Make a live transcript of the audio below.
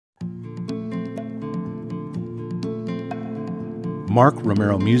Mark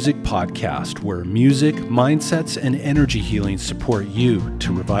Romero Music Podcast, where music, mindsets, and energy healing support you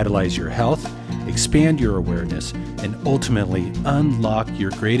to revitalize your health, expand your awareness, and ultimately unlock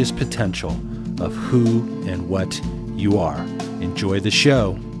your greatest potential of who and what you are. Enjoy the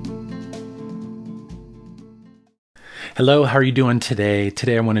show. Hello, how are you doing today?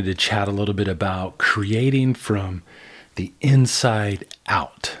 Today I wanted to chat a little bit about creating from the inside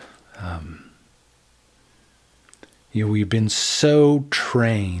out. We've been so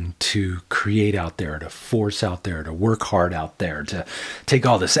trained to create out there, to force out there, to work hard out there, to take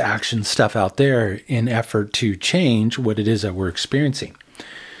all this action stuff out there in effort to change what it is that we're experiencing.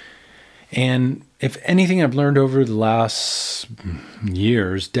 And if anything I've learned over the last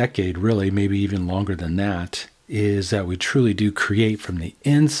years, decade really, maybe even longer than that, is that we truly do create from the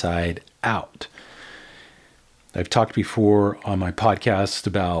inside out. I've talked before on my podcast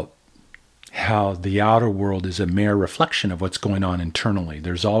about how the outer world is a mere reflection of what's going on internally.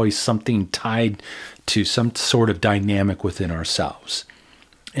 There's always something tied to some sort of dynamic within ourselves.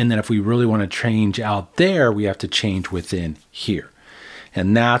 And then if we really want to change out there, we have to change within here.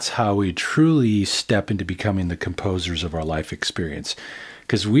 And that's how we truly step into becoming the composers of our life experience.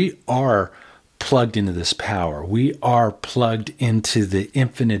 Because we are plugged into this power. We are plugged into the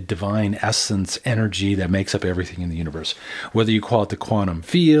infinite divine essence energy that makes up everything in the universe. Whether you call it the quantum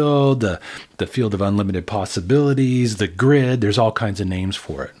field, the field of unlimited possibilities, the grid, there's all kinds of names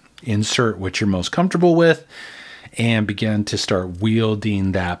for it. Insert what you're most comfortable with and begin to start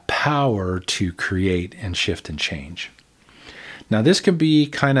wielding that power to create and shift and change. Now, this can be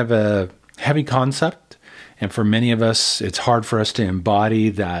kind of a heavy concept, and for many of us, it's hard for us to embody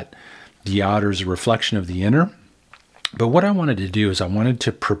that the outer is a reflection of the inner. But what I wanted to do is I wanted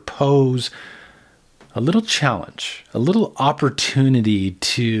to propose a little challenge, a little opportunity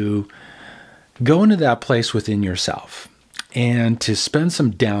to go into that place within yourself and to spend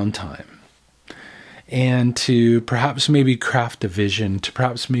some downtime and to perhaps maybe craft a vision, to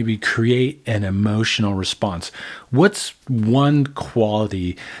perhaps maybe create an emotional response. What's one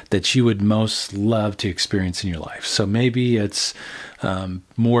quality that you would most love to experience in your life? So maybe it's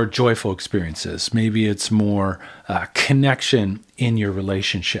more joyful experiences. Maybe it's more connection in your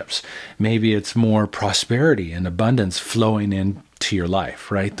relationships. Maybe it's more prosperity and abundance flowing into your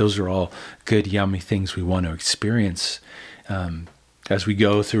life, right? Those are all good, yummy things we want to experience as we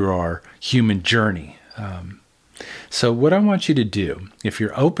go through our human journey. So what I want you to do, if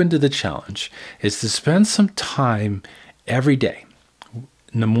you're open to the challenge, is to spend some time every day.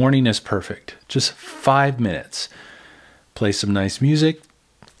 In the morning is perfect. Just 5 minutes. Play some nice music.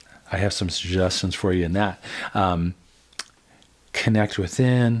 I have some suggestions for you in that. Connect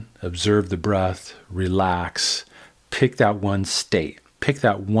within, observe the breath, relax, pick that one state, pick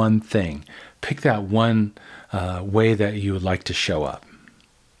that one thing, pick that one way that you would like to show up.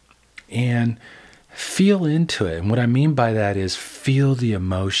 And feel into it. And what I mean by that is feel the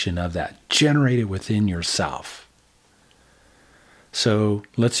emotion of that, generate it within yourself. So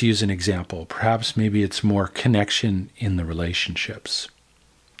let's use an example. Perhaps maybe it's more connection in the relationships.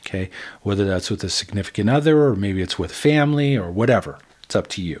 Okay, whether that's with a significant other or maybe it's with family or whatever. It's up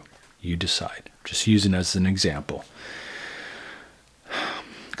to you. You decide. Just using it as an example.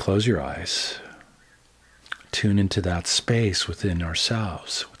 Close your eyes. Tune into that space within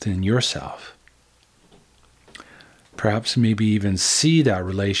ourselves, within yourself. Perhaps maybe even see that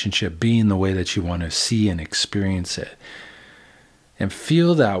relationship being the way that you want to see and experience it. And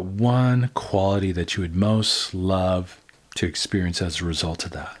feel that one quality that you would most love to experience as a result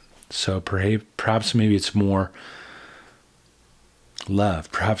of that. So perhaps maybe it's more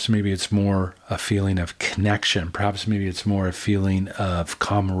love. Perhaps maybe it's more a feeling of connection. Perhaps maybe it's more a feeling of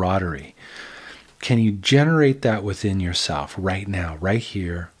camaraderie. Can you generate that within yourself right now, right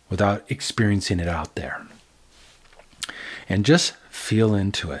here, without experiencing it out there? And just feel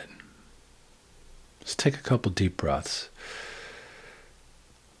into it. Just take a couple deep breaths.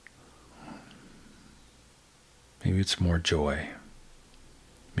 Maybe it's more joy.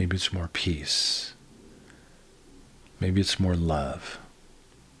 Maybe it's more peace. Maybe it's more love.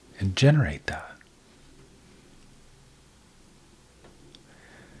 And generate that.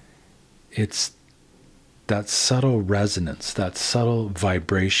 It's that subtle resonance, that subtle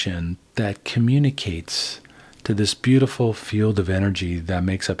vibration that communicates to this beautiful field of energy that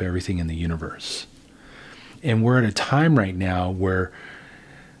makes up everything in the universe. And we're at a time right now where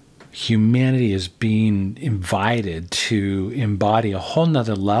humanity is being invited to embody a whole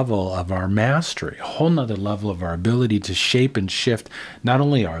nother level of our mastery, a whole nother level of our ability to shape and shift not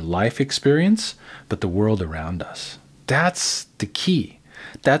only our life experience, but the world around us. That's the key.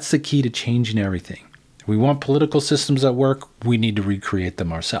 That's the key to changing everything. If we want political systems that work, we need to recreate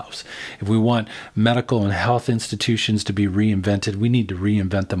them ourselves. If we want medical and health institutions to be reinvented, we need to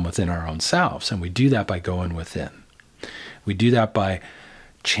reinvent them within our own selves. And we do that by going within. We do that by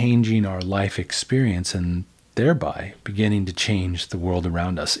changing our life experience and thereby beginning to change the world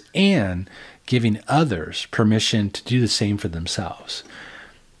around us and giving others permission to do the same for themselves.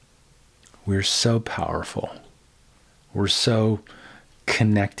 We're so powerful. We're so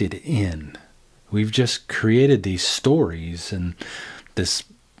connected in. We've just created these stories and this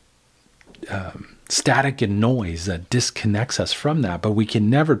static and noise that disconnects us from that, but we can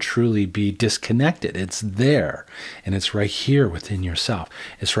never truly be disconnected. It's there, and it's right here within yourself.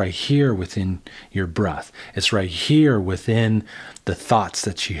 It's right here within your breath. It's right here within the thoughts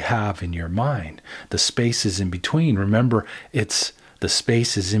that you have in your mind. The spaces in between. Remember, it's the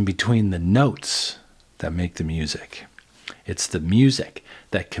spaces in between the notes that make the music. It's the music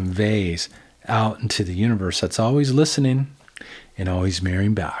that conveys out into the universe that's always listening and always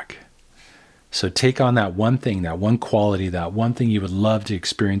mirroring back. So take on that one thing, that one quality, that one thing you would love to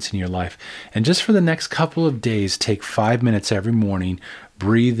experience in your life. And just for the next couple of days, take 5 minutes every morning,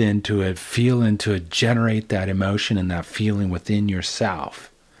 breathe into it, feel into it, generate that emotion and that feeling within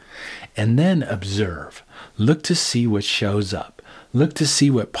yourself. And then observe. Look to see what shows up. Look to see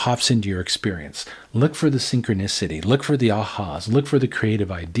what pops into your experience. Look for the synchronicity. Look for the ahas. Look for the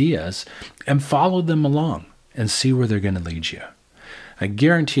creative ideas and follow them along and see where they're going to lead you. I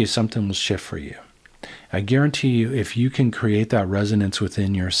guarantee you something will shift for you. I guarantee you if you can create that resonance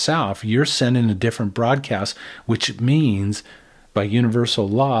within yourself, you're sending a different broadcast, which means by universal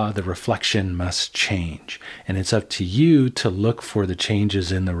law, the reflection must change. And it's up to you to look for the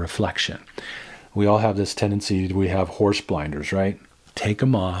changes in the reflection. We all have this tendency, we have horse blinders, right? Take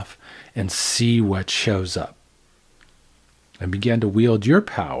them off and see what shows up. And begin to wield your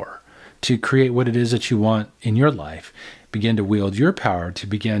power to create what it is that you want in your life. Begin to wield your power to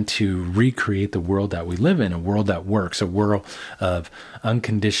begin to recreate the world that we live in, a world that works, a world of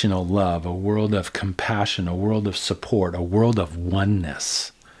unconditional love, a world of compassion, a world of support, a world of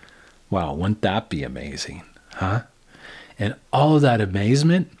oneness. Wow, wouldn't that be amazing, huh? And all of that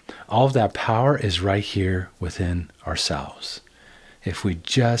amazement, all of that power is right here within ourselves. If we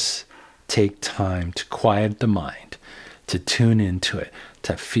just take time to quiet the mind, to tune into it,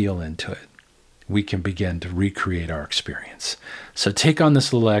 to feel into it, we can begin to recreate our experience. So take on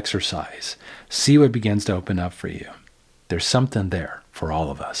this little exercise. See what begins to open up for you. There's something there for all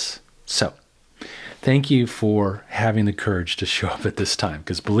of us. So thank you for having the courage to show up at this time.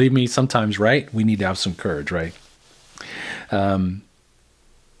 Because believe me, sometimes, right, we need to have some courage, right?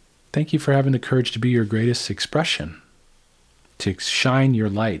 Thank you for having the courage to be your greatest expression, to shine your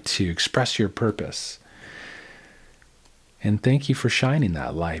light, to express your purpose. And thank you for shining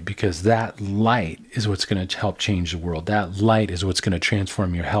that light, because that light is what's going to help change the world. That light is what's going to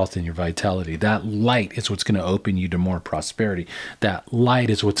transform your health and your vitality. That light is what's going to open you to more prosperity. That light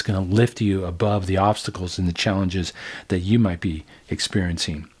is what's going to lift you above the obstacles and the challenges that you might be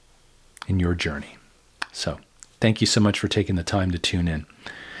experiencing in your journey. So thank you so much for taking the time to tune in.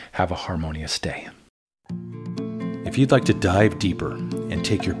 Have a harmonious day. If you'd like to dive deeper and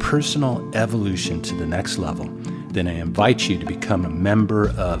take your personal evolution to the next level, then I invite you to become a member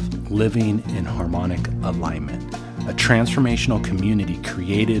of Living in Harmonic Alignment, a transformational community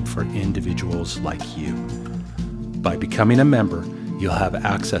created for individuals like you. By becoming a member, you'll have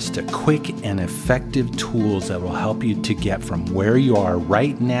access to quick and effective tools that will help you to get from where you are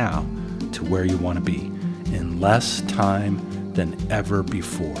right now to where you want to be in less time than ever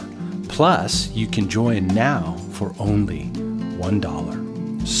before. Plus, you can join now for only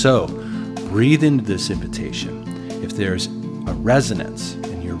 $1. So, breathe into this invitation. If there's a resonance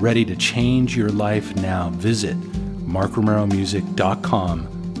and you're ready to change your life now, visit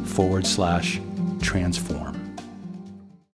markromeromusic.com/transform.